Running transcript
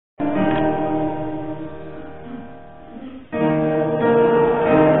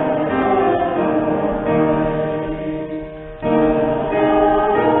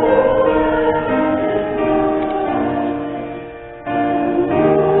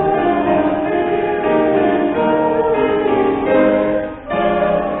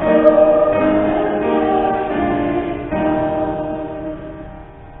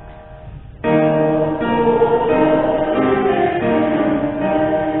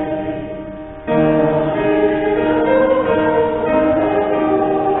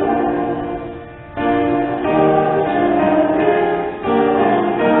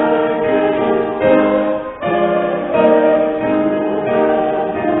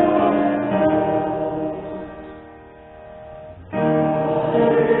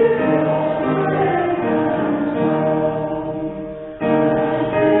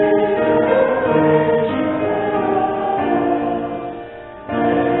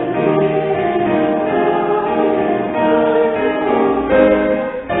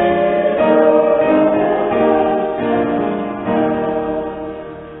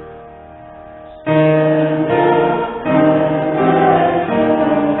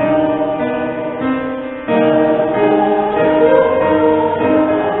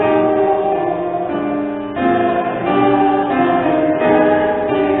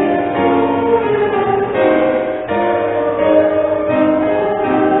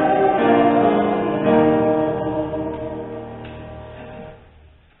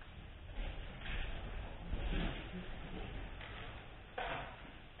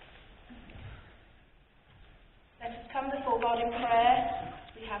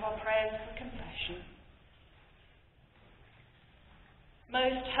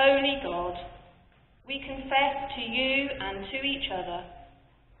Most holy God, we confess to you and to each other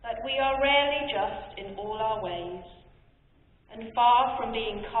that we are rarely just in all our ways, and far from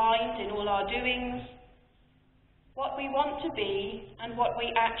being kind in all our doings. What we want to be and what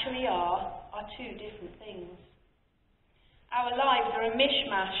we actually are two different things. Our lives are a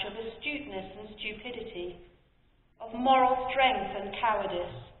mishmash of astuteness and stupidity, of moral strength and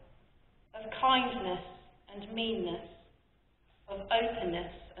cowardice, of kindness and meanness, of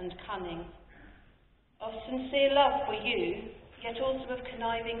openness and cunning, of sincere love for you, yet also of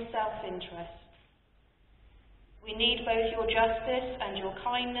conniving self-interest. We need both your justice and your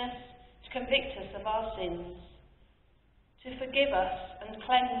kindness to convict us of our sins, to forgive us and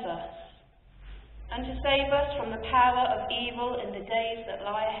cleanse us, and to save us from the power of evil in the days that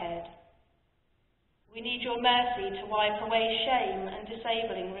lie ahead. We need your mercy to wipe away shame and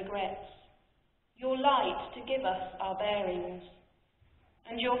disabling regrets, your light to give us our bearings,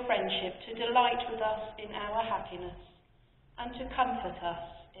 and your friendship to delight with us in our happiness and to comfort us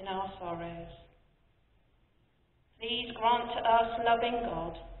in our sorrows. Please grant to us, loving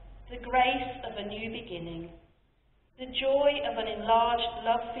God, the grace of a new beginning, the joy of an enlarged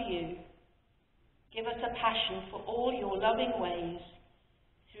love for you. Give us a passion for all your loving ways,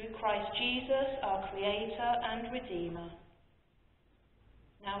 through Christ Jesus, our Creator and Redeemer.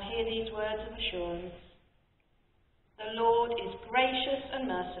 Now hear these words of assurance. The Lord is gracious and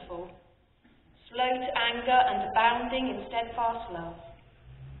merciful, slow to anger and abounding in steadfast love.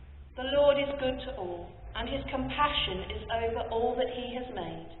 The Lord is good to all, and his compassion is over all that he has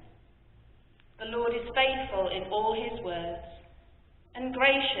made. The Lord is faithful in all his words, and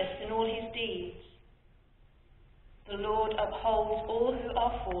gracious in all his deeds. The Lord upholds all who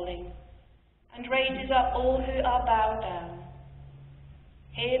are falling, and raises up all who are bowed down.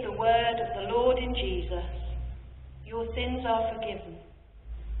 Hear the word of the Lord in Jesus. Your sins are forgiven.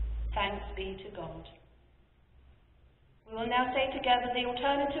 Thanks be to God. We will now say together the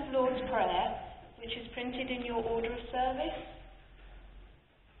alternative Lord's Prayer, which is printed in your order of service.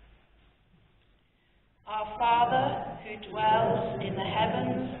 Our Father, who dwells in the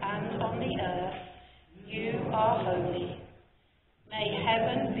heavens and on the earth, you are holy. May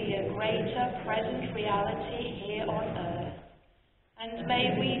heaven be a greater present reality here on earth, and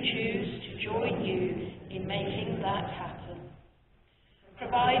may we choose to join you in making that happen.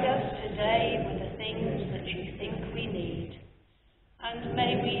 Provide us today with the things that you think we need, and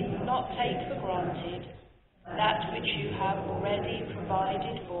may we not take for granted that which you have already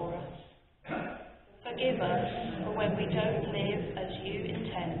provided for us. Forgive us for when we don't live as you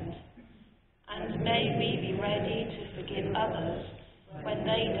intend, and may we be ready to forgive others when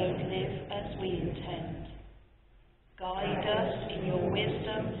they don't live as we intend. Guide us in your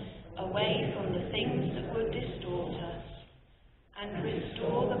wisdom away from the things that would distort us, and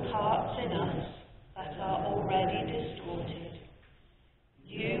restore the parts in us that are already distorted.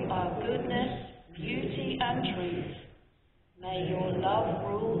 You are goodness, beauty and truth. May your love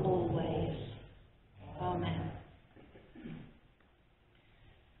rule always. Amen.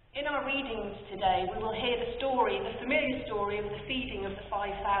 In our readings today, we will hear the familiar story of the feeding of the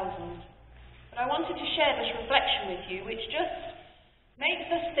 5,000. But I wanted to share this reflection with you, which just makes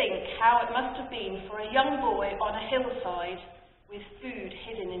us think how it must have been for a young boy on a hillside with food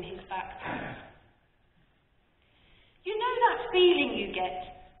hidden in his backpack. You know that feeling you get,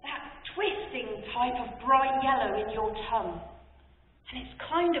 that twisting type of bright yellow in your tongue, and it's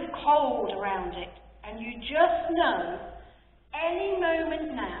kind of cold around it, and you just know any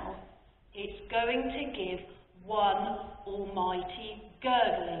moment now it's going to give one almighty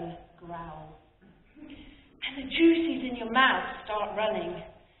gurgling growl. And the juices in your mouth start running,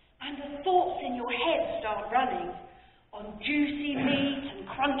 and the thoughts in your head start running on juicy meat and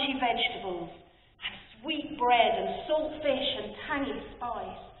crunchy vegetables, and sweet bread and salt fish and tangy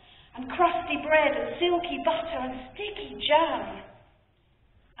spice, and crusty bread and silky butter and sticky jam.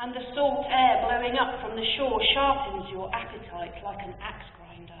 And the salt air blowing up from the shore sharpens your appetite like an axe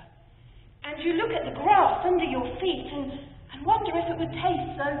grinder. And you look at the grass under your feet and wonder if it would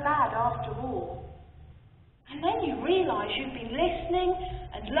taste so bad after all. And then you realise you've been listening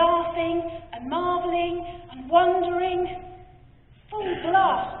and laughing and marvelling and wondering, full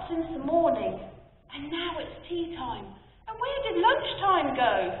blast since the morning, and now it's tea time. And where did lunchtime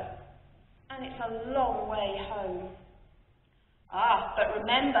go? And it's a long way home. But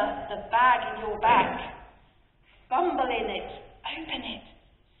remember the bag in your back. Fumble in it, open it,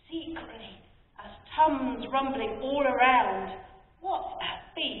 secretly, as Tums rumbling all around. What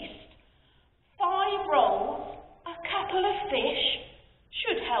a feast! 5 rolls, a couple of fish,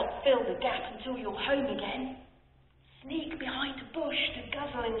 should help fill the gap until you're home again. sneak behind a bush to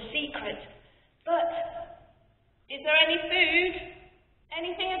guzzle in secret. But is there any food?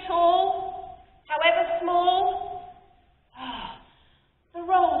 Anything at all? However small? The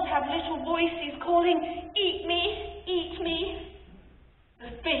rolls have little voices calling, "Eat me, eat me."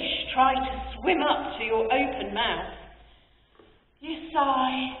 The fish try to swim up to your open mouth. You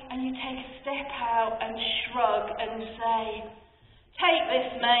sigh and you take a step out and shrug and say, "Take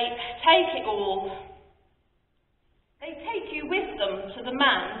this, mate, take it all." They take you with them to the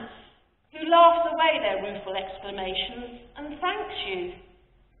man who laughs away their rueful exclamations and thanks you,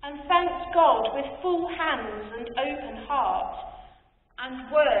 and thanks God with full hands and open heart,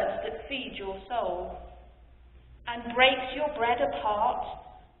 and words that feed your soul, and breaks your bread apart,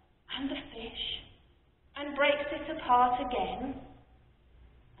 and the fish, and breaks it apart again,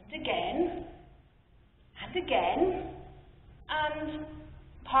 and again, and again, and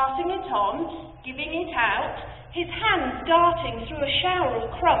passing it on, giving it out, his hands darting through a shower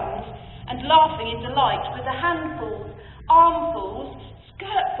of crumbs, and laughing in delight with the handfuls, armfuls,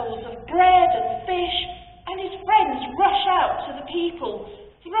 skirtfuls of bread and fish, and his friends rush out to the people,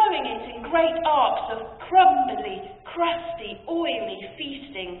 throwing it in great arcs of crumbly, crusty, oily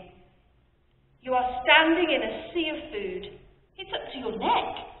feasting. You are standing in a sea of food. It's up to your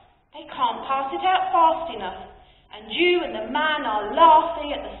neck. They can't pass it out fast enough, and you and the man are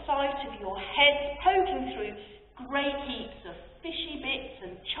laughing at the sight of your heads poking through great heaps of fishy bits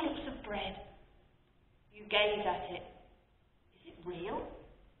and chunks of bread. You gaze at it. Is it real?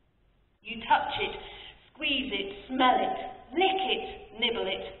 You touch it, squeeze it, smell it, lick it, nibble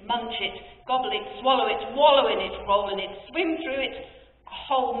it, munch it, gobble it, swallow it, wallow in it, roll in it, swim through it, a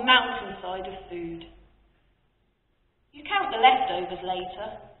whole mountainside of food. You count the leftovers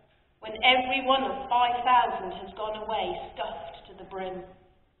later, when every one of 5,000 has gone away stuffed to the brim.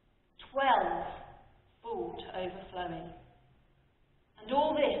 12 full to overflowing. And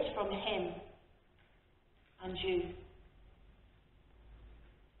all this from him and you.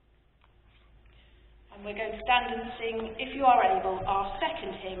 And we're going to stand and sing, if you are able, our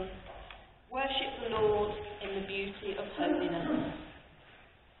second hymn, Worship the Lord in the Beauty of Holiness.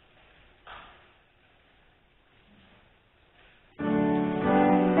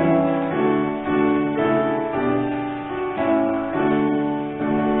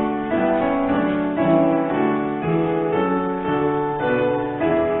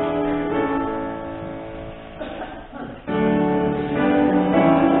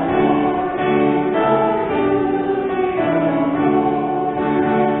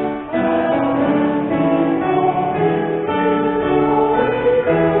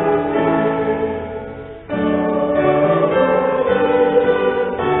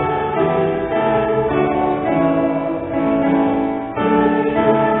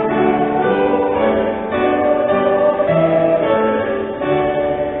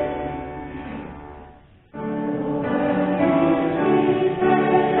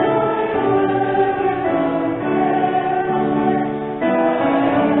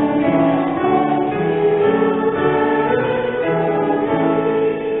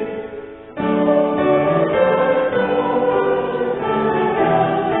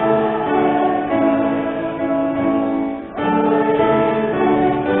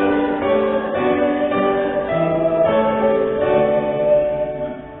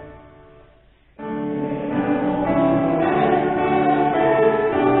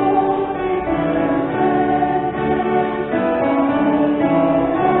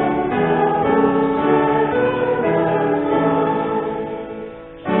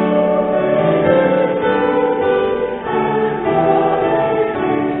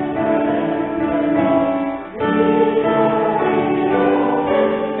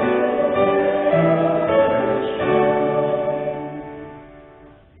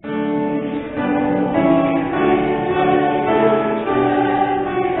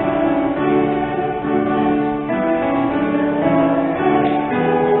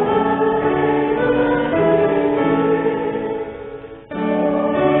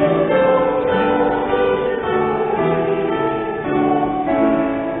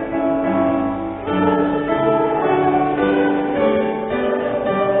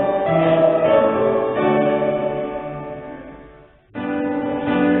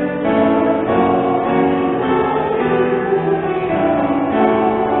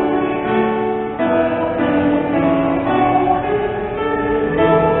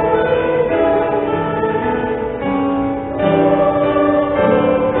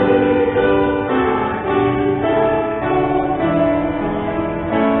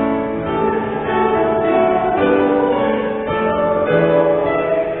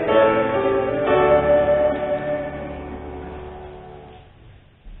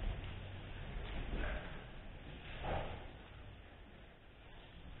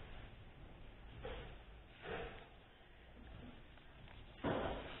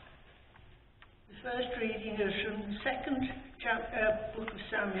 First reading is from the second book of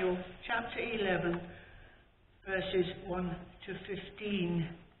Samuel, chapter 11, verses 1 to 15.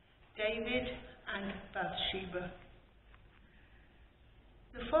 David and Bathsheba.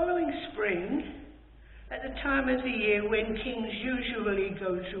 The following spring, at the time of the year when kings usually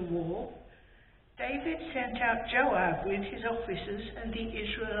go to war, David sent out Joab with his officers and the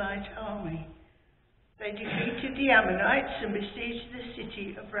Israelite army. They defeated the Ammonites and besieged the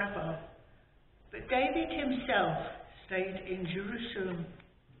city of Rabbah. But David himself stayed in Jerusalem.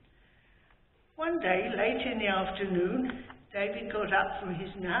 One day, late in the afternoon, David got up from his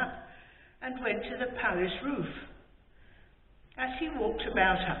nap and went to the palace roof. As he walked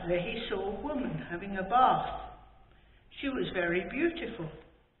about up there, he saw a woman having a bath. She was very beautiful.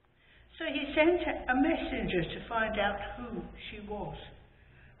 So he sent a messenger to find out who she was,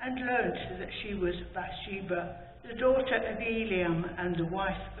 and learnt that she was Bathsheba, the daughter of Eliam and the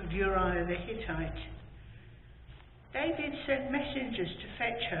wife of Uriah the Hittite. David sent messengers to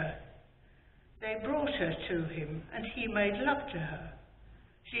fetch her. They brought her to him, and he made love to her.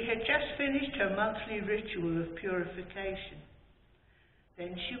 She had just finished her monthly ritual of purification.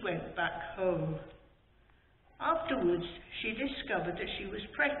 Then she went back home. Afterwards, she discovered that she was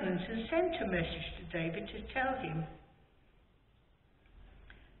pregnant and sent a message to David to tell him.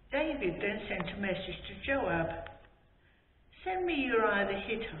 David then sent a message to Joab. Send me Uriah the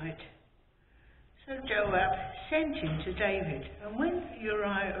Hittite. So Joab sent him to David, and when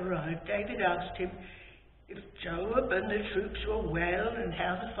Uriah arrived, David asked him if Joab and the troops were well and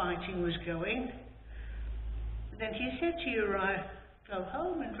how the fighting was going. Then he said to Uriah, go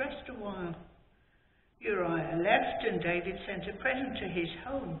home and rest a while. Uriah left, and David sent a present to his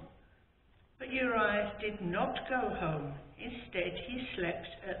home. But Uriah did not go home. Instead, he slept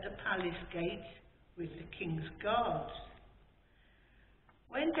at the palace gates with the king's guards.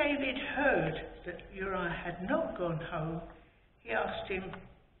 When David heard that Uriah had not gone home, he asked him,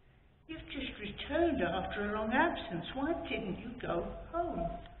 you've just returned after a long absence. Why didn't you go home?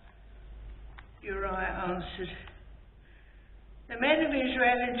 Uriah answered, the men of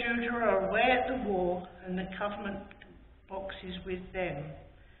Israel and Judah are away at the war, and the covenant box is with them.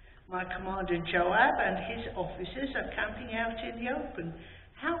 My commander Joab and his officers are camping out in the open.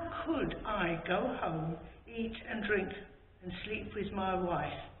 How could I go home, eat and drink, and sleep with my wife?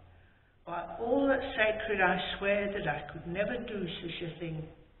 By all that's sacred, I swear that I could never do such a thing.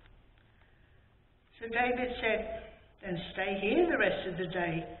 So David said, then stay here the rest of the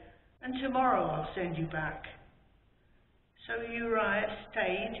day, and tomorrow I'll send you back. So Uriah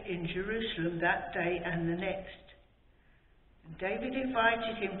stayed in Jerusalem that day and the next. And David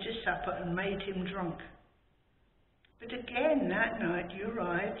invited him to supper and made him drunk. But again that night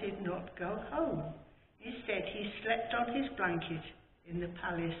Uriah did not go home. Instead he slept on his blanket in the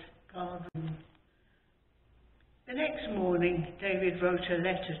palace guard room. The next morning David wrote a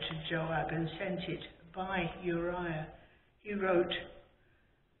letter to Joab and sent it by Uriah. He wrote,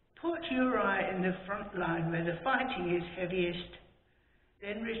 put Uriah in the front line where the fighting is heaviest,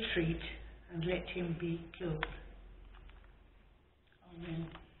 then retreat and let him be killed. Amen.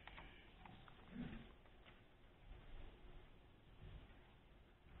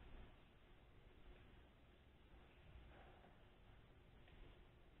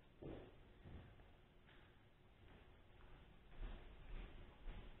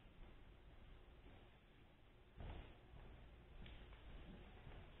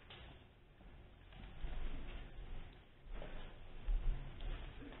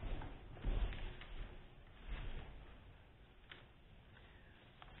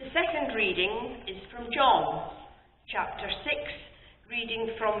 The second reading is from John, chapter 6,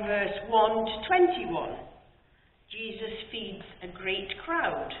 reading from verse 1 to 21. Jesus feeds a great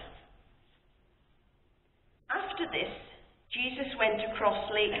crowd. After this, Jesus went across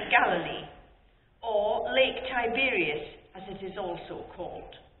Lake Galilee, or Lake Tiberias, as it is also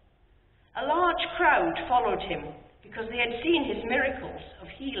called. A large crowd followed him because they had seen his miracles of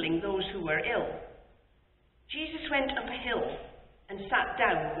healing those who were ill. Jesus went up a hill and sat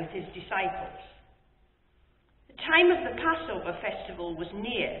down with his disciples. The time of the Passover festival was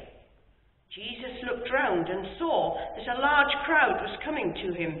near. Jesus looked round and saw that a large crowd was coming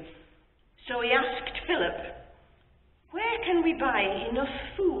to him. So he asked Philip, where can we buy enough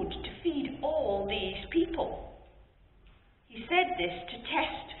food to feed all these people? He said this to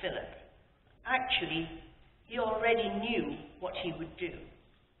test Philip. Actually, he already knew what he would do.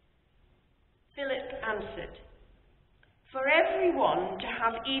 Philip answered, for everyone to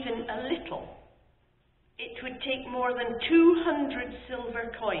have even a little, it would take more than 200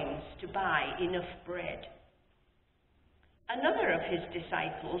 silver coins to buy enough bread. Another of his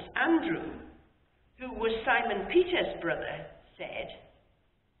disciples, Andrew, who was Simon Peter's brother, said,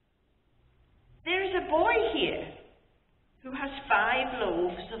 "There is a boy here who has 5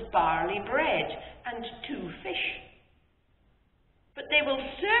 loaves of barley bread and 2 fish. But they will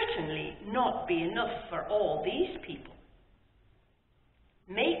certainly not be enough for all these people."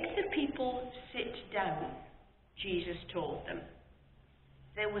 "Make the people sit down," Jesus told them.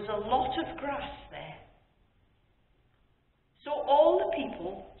 There was a lot of grass there. So all the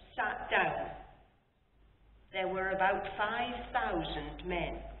people sat down. There were about 5,000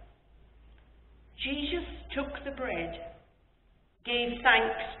 men. Jesus took the bread, gave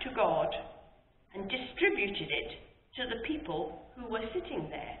thanks to God, and distributed it to the people who were sitting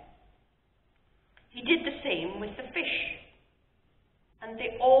there. He did the same with the fish, and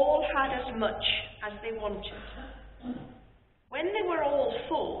they all had as much as they wanted. When they were all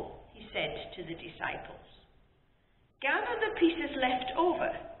full, he said to the disciples, "Gather the pieces left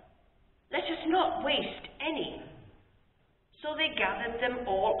over. Let us not waste any." So they gathered them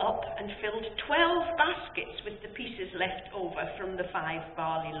all up and filled 12 baskets with the pieces left over from the 5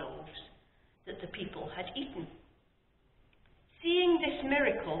 barley loaves that the people had eaten. Seeing this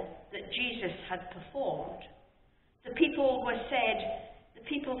miracle that Jesus had performed, the people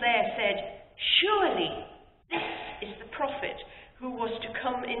there said, "Surely this is the prophet who was to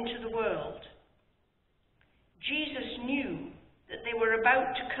come into the world." Jesus knew that they were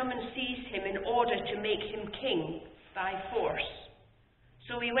about to come and seize him in order to make him king by force.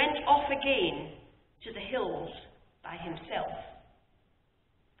 So he went off again to the hills by himself.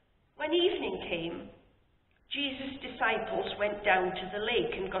 When evening came, Jesus' disciples went down to the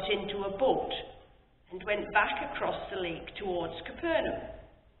lake and got into a boat and went back across the lake towards Capernaum.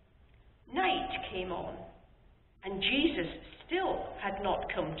 Night came on, and Jesus still had not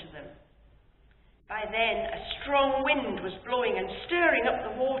come to them. By then a strong wind was blowing and stirring up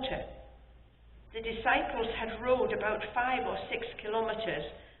the water. The disciples had rowed about 5 or 6 kilometers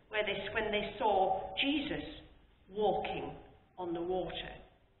when they saw Jesus walking on the water,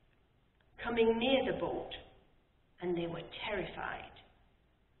 coming near the boat, and they were terrified.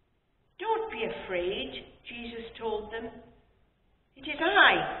 "Don't be afraid," Jesus told them. "It is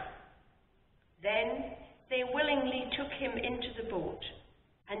I." Then they willingly took him into the boat,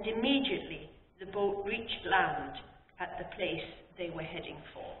 and immediately the boat reached land at the place they were heading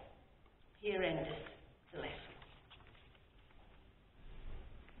for. Here endeth the lesson.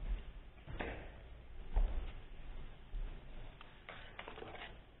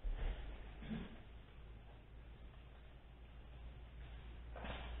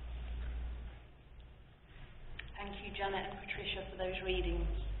 Thank you, Janet and Patricia, for those readings.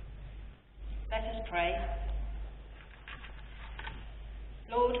 Let us pray.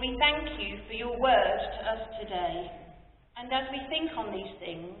 Lord, we thank you for your word to us today. And as we think on these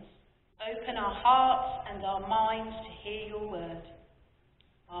things, open our hearts and our minds to hear your word.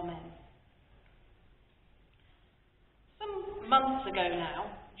 Amen. Some months ago now,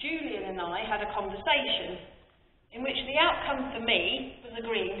 Julian and I had a conversation in which the outcome for me was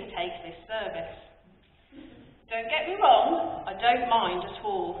agreeing to take this service. Don't get me wrong, I don't mind at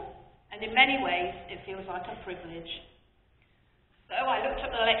all, and in many ways it feels like a privilege. So I looked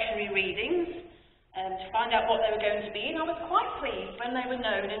up the lectionary readings to find out what they were going to be, and I was quite pleased when they were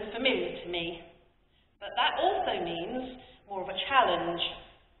known and familiar to me. But that also means more of a challenge.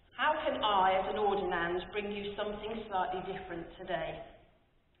 How can I, as an ordinand, bring you something slightly different today?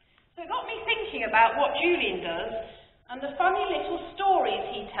 So it got me thinking about what Julian does and the funny little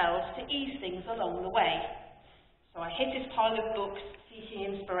stories he tells to ease things along the way. So I hit his pile of books, seeking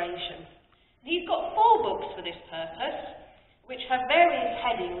inspiration. And he's got 4 books for this purpose, which have various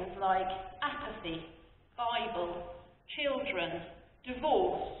headings like apathy, Bible, children,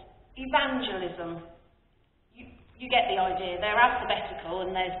 divorce, evangelism. You get the idea. They're alphabetical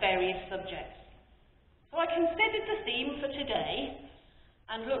and there's various subjects. So I considered the theme for today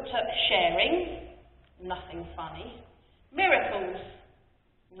and looked at sharing, nothing funny, miracles,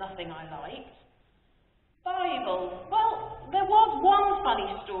 nothing I liked, Bible, well, there was one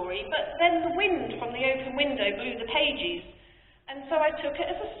funny story, but then the wind from the open window blew the pages, and so I took it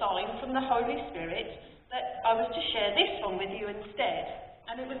as a sign from the Holy Spirit that I was to share this one with you instead,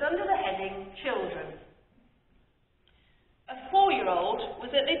 and it was under the heading Children. A 4-year-old was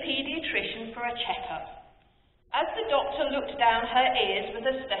at the paediatrician for a checkup. As the doctor looked down her ears with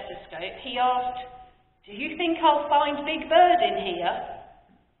a stethoscope, he asked, "Do you think I'll find Big Bird in here?"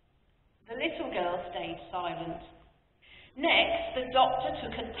 The little girl stayed silent. Next, the doctor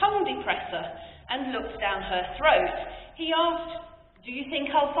took a tongue depressor and looked down her throat. He asked, "Do you think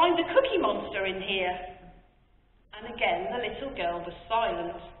I'll find the Cookie Monster in here?" And again, the little girl was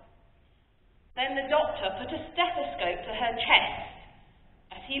silent. Then the doctor put a stethoscope to her chest.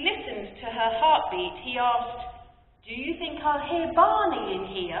 As he listened to her heartbeat, he asked, "Do you think I'll hear Barney in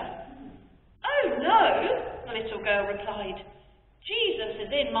here?" "Oh, no," the little girl replied. "Jesus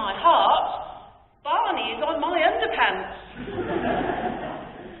is in my heart. Barney is on my underpants."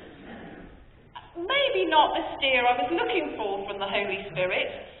 Maybe not the steer I was looking for from the Holy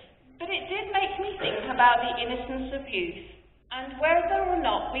Spirit, but it did make me think about the innocence of youth, and whether or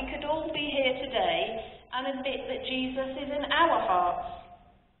not we could all be here today and admit that Jesus is in our hearts.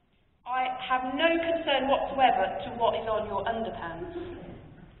 I have no concern whatsoever to what is on your underpants.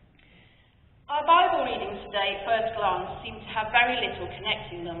 Our Bible readings today, at first glance, seem to have very little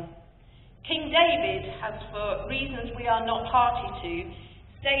connecting them. King David has, for reasons we are not party to,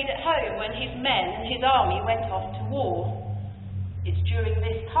 stayed at home when his men and his army went off to war. It's during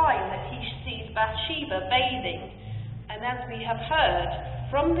this time that he sees Bathsheba bathing, and as we have heard,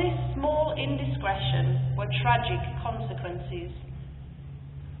 from this small indiscretion were tragic consequences.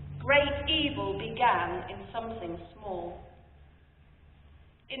 Great evil began in something small.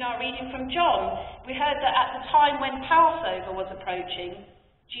 In our reading from John, we heard that at the time when Passover was approaching,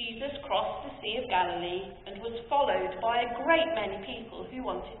 Jesus crossed the Sea of Galilee and was followed by a great many people who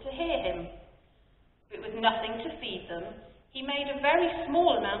wanted to hear him. But with nothing to feed them, he made a very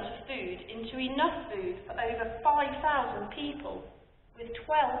small amount of food into enough food for over 5,000 people, with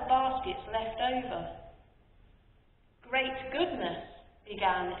 12 baskets left over. Great goodness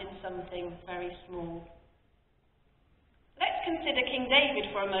began in something very small. Let's consider King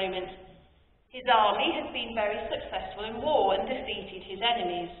David for a moment. His army has been very successful in war and defeated his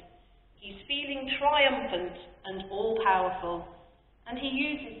enemies. He's feeling triumphant and all-powerful, and he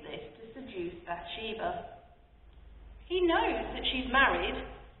uses this to seduce Bathsheba. He knows that she's married,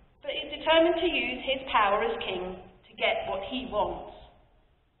 but is determined to use his power as king to get what he wants.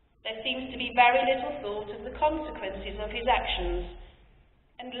 There seems to be very little thought of the consequences of his actions,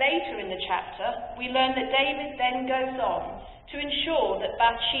 and later in the chapter we learn that David then goes on to ensure that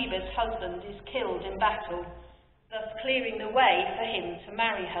Bathsheba's husband is killed in battle, thus clearing the way for him to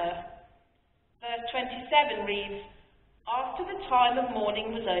marry her. Verse 27 reads, "After the time of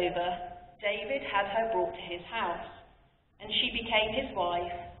mourning was over, David had her brought to his house, and she became his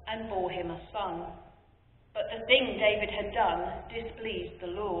wife and bore him a son. But the thing David had done displeased the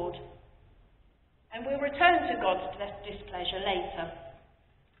Lord." And we'll return to God's displeasure later.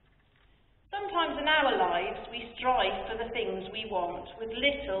 Sometimes in our lives we strive for the things we want with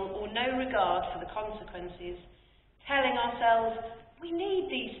little or no regard for the consequences, telling ourselves we need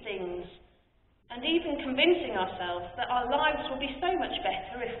these things, and even convincing ourselves that our lives will be so much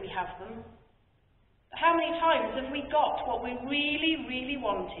better if we have them. But how many times have we got what we really, really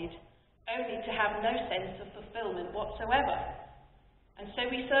wanted, only to have no sense of fulfilment whatsoever? And so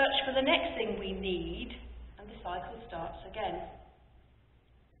we search for the next thing we need, and the cycle starts again.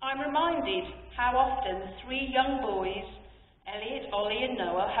 I'm reminded how often 3 young boys, Elliot, Ollie and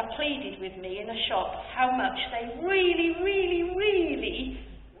Noah, have pleaded with me in a shop how much they really, really, really,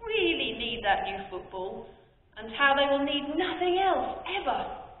 really need that new football, and how they will need nothing else ever.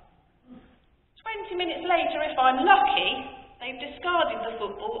 20 minutes later, if I'm lucky, they've discarded the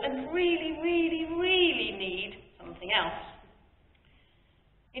football and really, really, really need something else.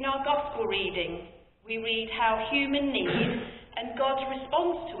 In our Gospel reading, we read how human need and God's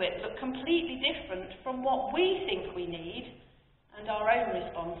response to it look completely different from what we think we need and our own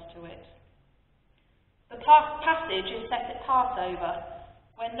response to it. The passage is set at Passover,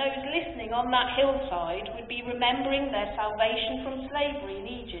 when those listening on that hillside would be remembering their salvation from slavery in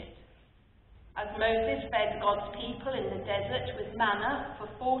Egypt. As Moses fed God's people in the desert with manna for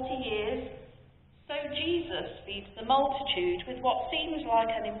 40 years, so Jesus feeds the multitude with what seems like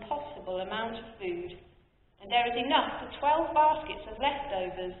an impossible amount of food. And there is enough for 12 baskets of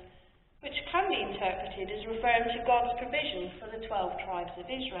leftovers, which can be interpreted as referring to God's provision for the 12 tribes of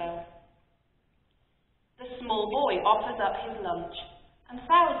Israel. The small boy offers up his lunch, and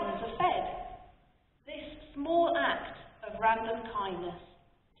thousands are fed. This small act of random kindness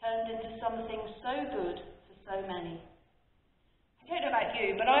turned into something so good for so many. I don't know about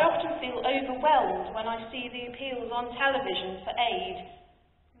you, but I often feel overwhelmed when I see the appeals on television for aid,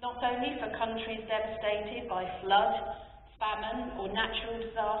 not only for countries devastated by flood, famine or natural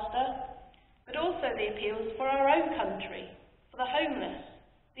disaster, but also the appeals for our own country, for the homeless,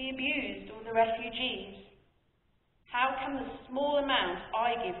 the abused or the refugees. How can the small amount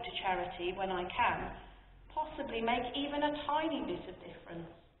I give to charity when I can possibly make even a tiny bit of difference?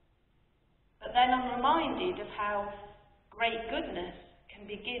 But then I'm reminded of how great goodness can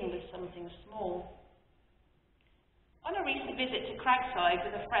begin with something small. On a recent visit to Cragside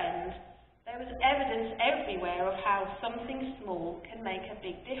with a friend, there there was evidence everywhere of how something small can make a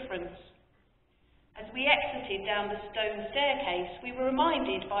big difference. As we exited down the stone staircase, we were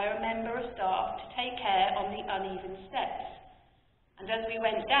reminded by a member of staff to take care on the uneven steps. And as we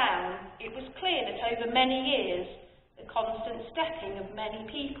went down, it was clear that over many years, the constant stepping of many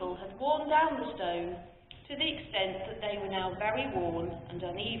people had worn down the stone to the extent that they were now very worn and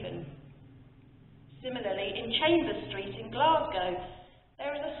uneven. Similarly, in Chambers Street in Glasgow,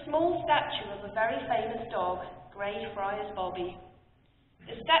 there is a small statue of a very famous dog, Greyfriars Bobby.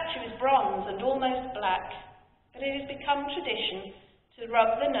 The statue is bronze and almost black, but it has become tradition to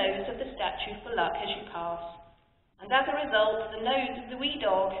rub the nose of the statue for luck as you pass. And as a result, the nose of the wee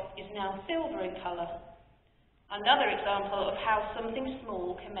dog is now silver in colour. Another example of how something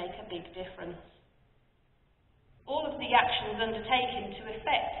small can make a big difference. All of the actions undertaken to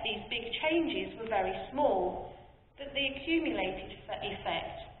effect these big changes were very small, but the accumulated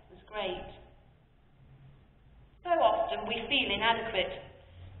effect was great. So often we feel inadequate,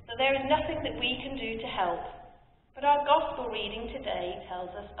 that there is nothing that we can do to help, but our gospel reading today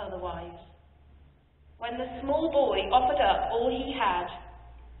tells us otherwise. When the small boy offered up all he had,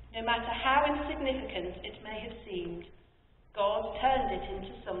 no matter how insignificant it may have seemed, God turned it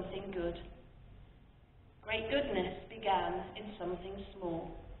into something good. Great goodness began in something small.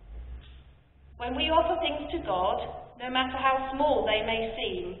 When we offer things to God, no matter how small they may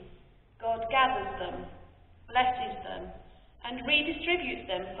seem, God gathers them, blesses them, and redistributes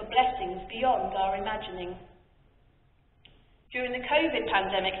them for blessings beyond our imagining. During the COVID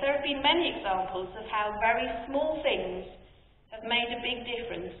pandemic, there have been many examples of how very small things have made a big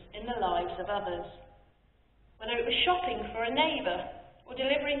difference in the lives of others. Whether it was shopping for a neighbour, or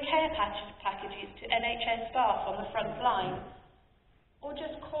delivering care packages to NHS staff on the front line, or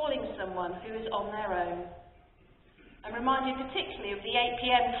just calling someone who is on their own. I'm reminded particularly of the 8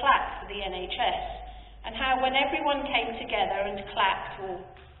 p.m. clap for the NHS, and how when everyone came together and clapped or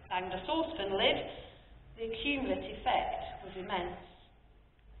banged a saucepan lid, the cumulative effect was immense.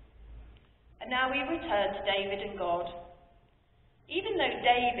 And now we return to David and God. Even though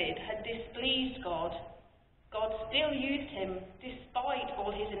David had displeased God, God still used him, despite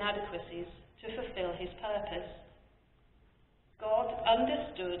all his inadequacies, to fulfill his purpose. God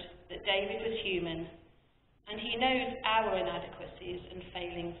understood that David was human, and he knows our inadequacies and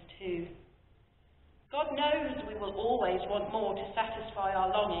failings too. God knows we will always want more to satisfy our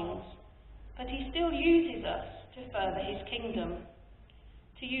longings, but he still uses us to further his kingdom,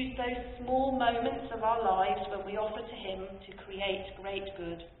 to use those small moments of our lives when we offer to him to create great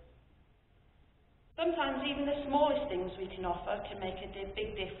good. Sometimes even the smallest things we can offer can make a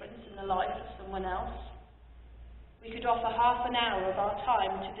big difference in the life of someone else. We could offer half an hour of our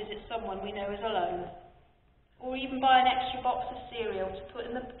time to visit someone we know is alone, or even buy an extra box of cereal to put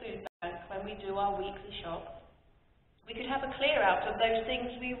in the food bank when we do our weekly shop. We could have a clear out of those things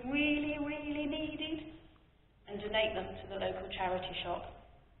we really, really needed and donate them to the local charity shop.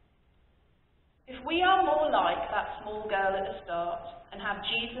 If we are more like that small girl at the start and have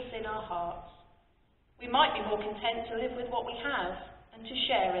Jesus in our hearts, we might be more content to live with what we have and to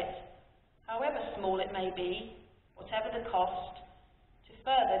share it, however small it may be, whatever the cost, to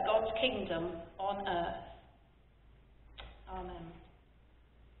further God's kingdom on earth. Amen.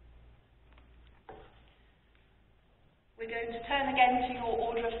 We're going to turn again to your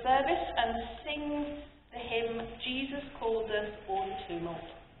order of service and sing the hymn, Jesus Calls Us All the Tumult.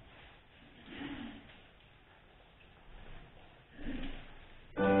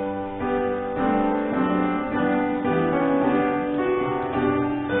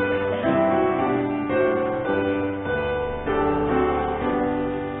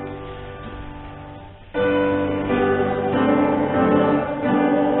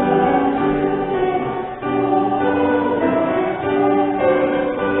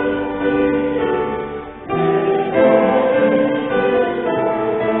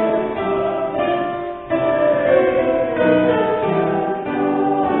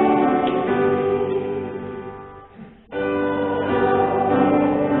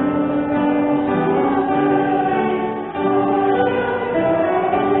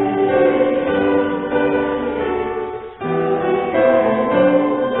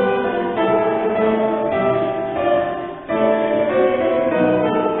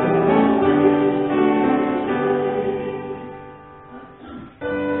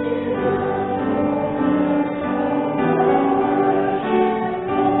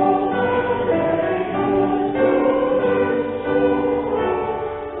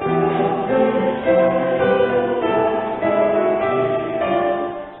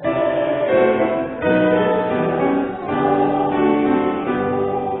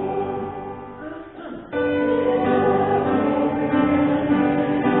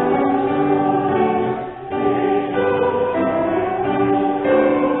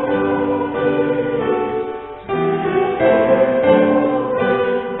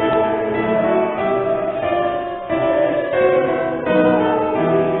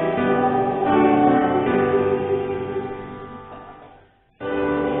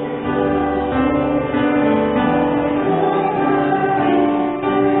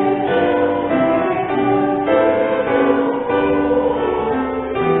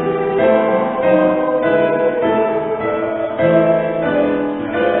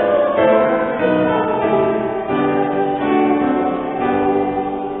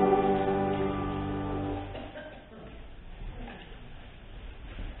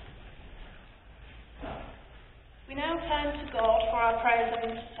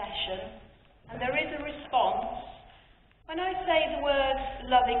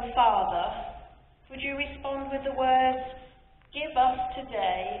 loving Father, would you respond with the words, "Give us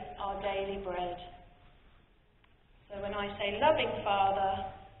today our daily bread"? So when I say loving Father,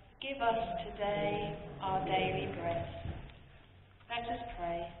 give us today our daily bread. Let us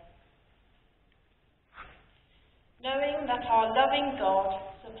pray. Knowing that our loving God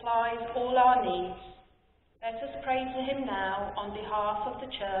supplies all our needs, let us pray to him now on behalf of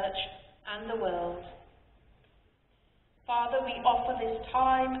the Church and the world. Father, we offer this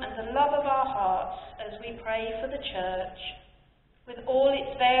time and the love of our hearts as we pray for the Church, with all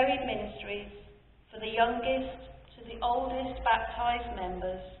its varied ministries, for the youngest to the oldest baptised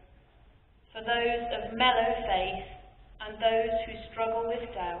members, for those of mellow faith and those who struggle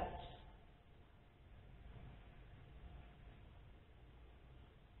with doubts.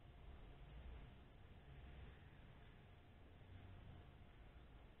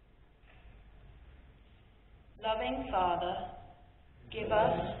 Loving Father, give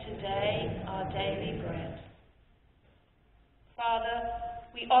us today our daily bread. Father,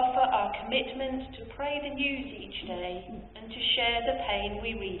 we offer our commitment to pray the news each day and to share the pain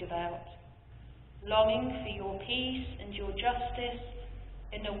we read about, longing for your peace and your justice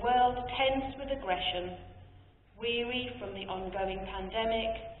in a world tense with aggression, weary from the ongoing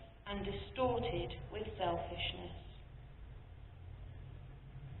pandemic and distorted with selfishness.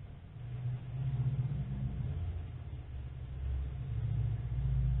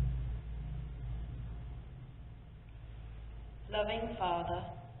 Loving Father,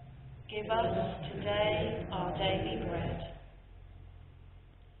 give us today our daily bread.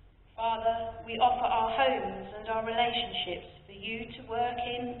 Father, we offer our homes and our relationships for you to work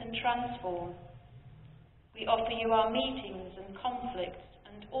in and transform. We offer you our meetings and conflicts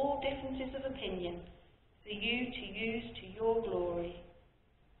and all differences of opinion for you to use to your glory.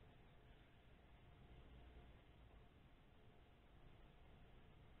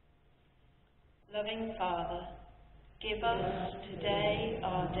 Loving Father, give us today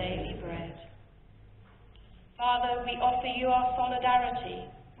our daily bread. Father, we offer you our solidarity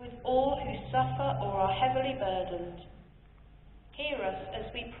with all who suffer or are heavily burdened. Hear us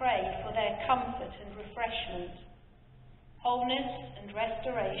as we pray for their comfort and refreshment, wholeness and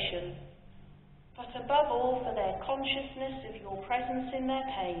restoration, but above all for their consciousness of your presence in their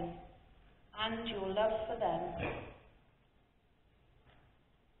pain and your love for them.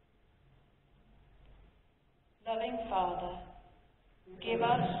 Loving Father, give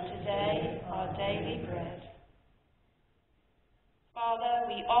us today our daily bread. Father,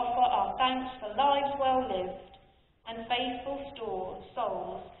 we offer our thanks for lives well lived and faithful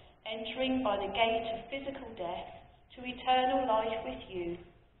souls entering by the gate of physical death to eternal life with you.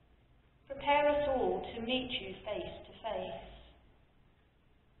 Prepare us all to meet you face to face.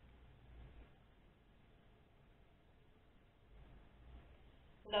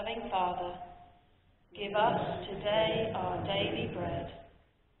 Loving Father, give us today our daily bread.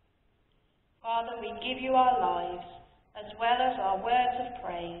 Father, we give you our lives as well as our words of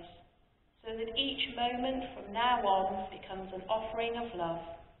praise, so that each moment from now on becomes an offering of love.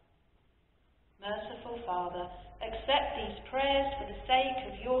 Merciful Father, accept these prayers for the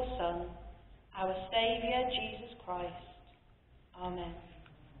sake of your Son, our Saviour, Jesus Christ. Amen.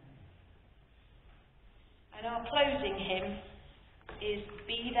 And our closing hymn is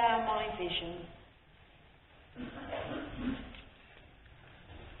Be Thou My Vision.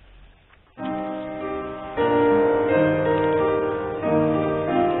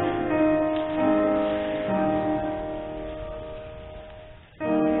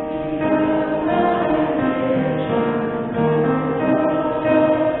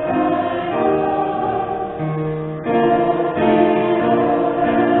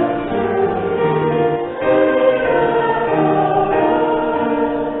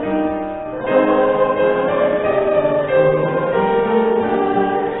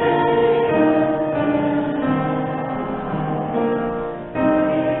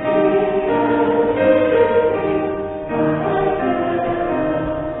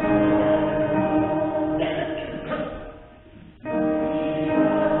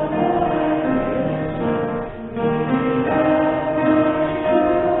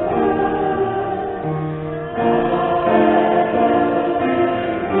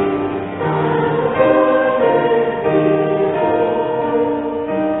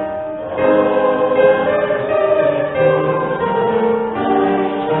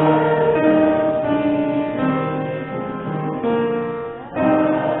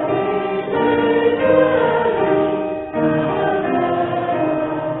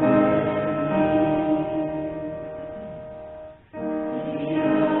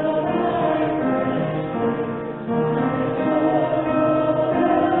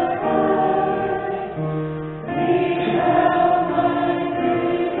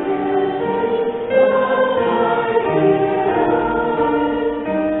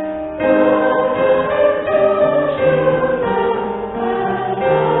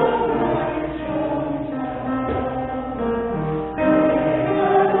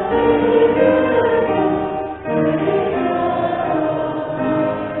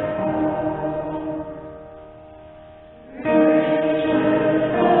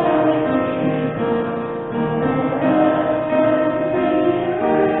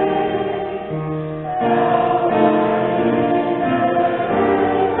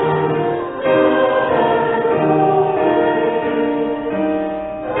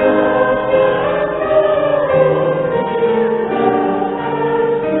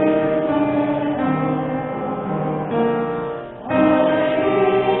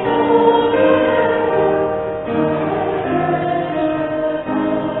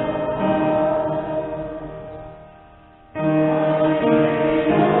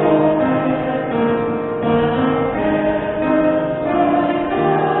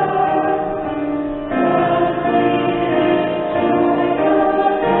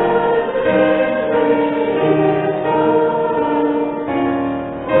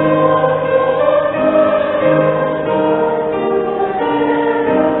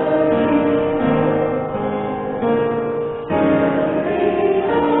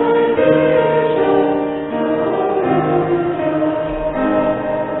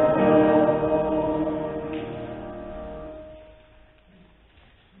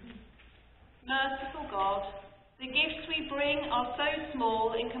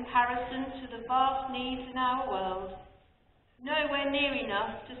 in comparison to the vast needs in our world. Nowhere near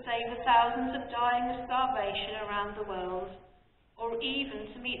enough to save the thousands of dying of starvation around the world, or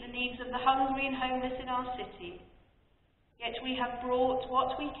even to meet the needs of the hungry and homeless in our city. Yet we have brought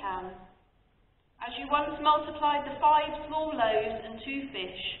what we can. As you once multiplied the 5 small loaves and 2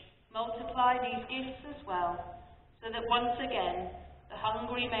 fish, multiply these gifts as well, so that once again the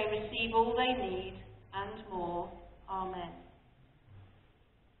hungry may receive all they need and more. Amen.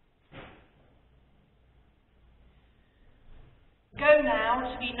 Go now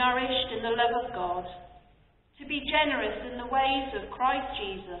to be nourished in the love of God, to be generous in the ways of Christ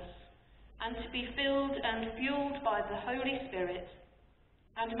Jesus, and to be filled and fueled by the Holy Spirit.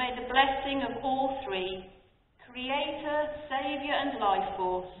 And may the blessing of all three, Creator, Saviour and Life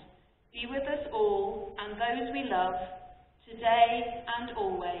Force, be with us all and those we love, today and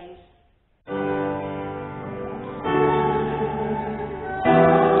always.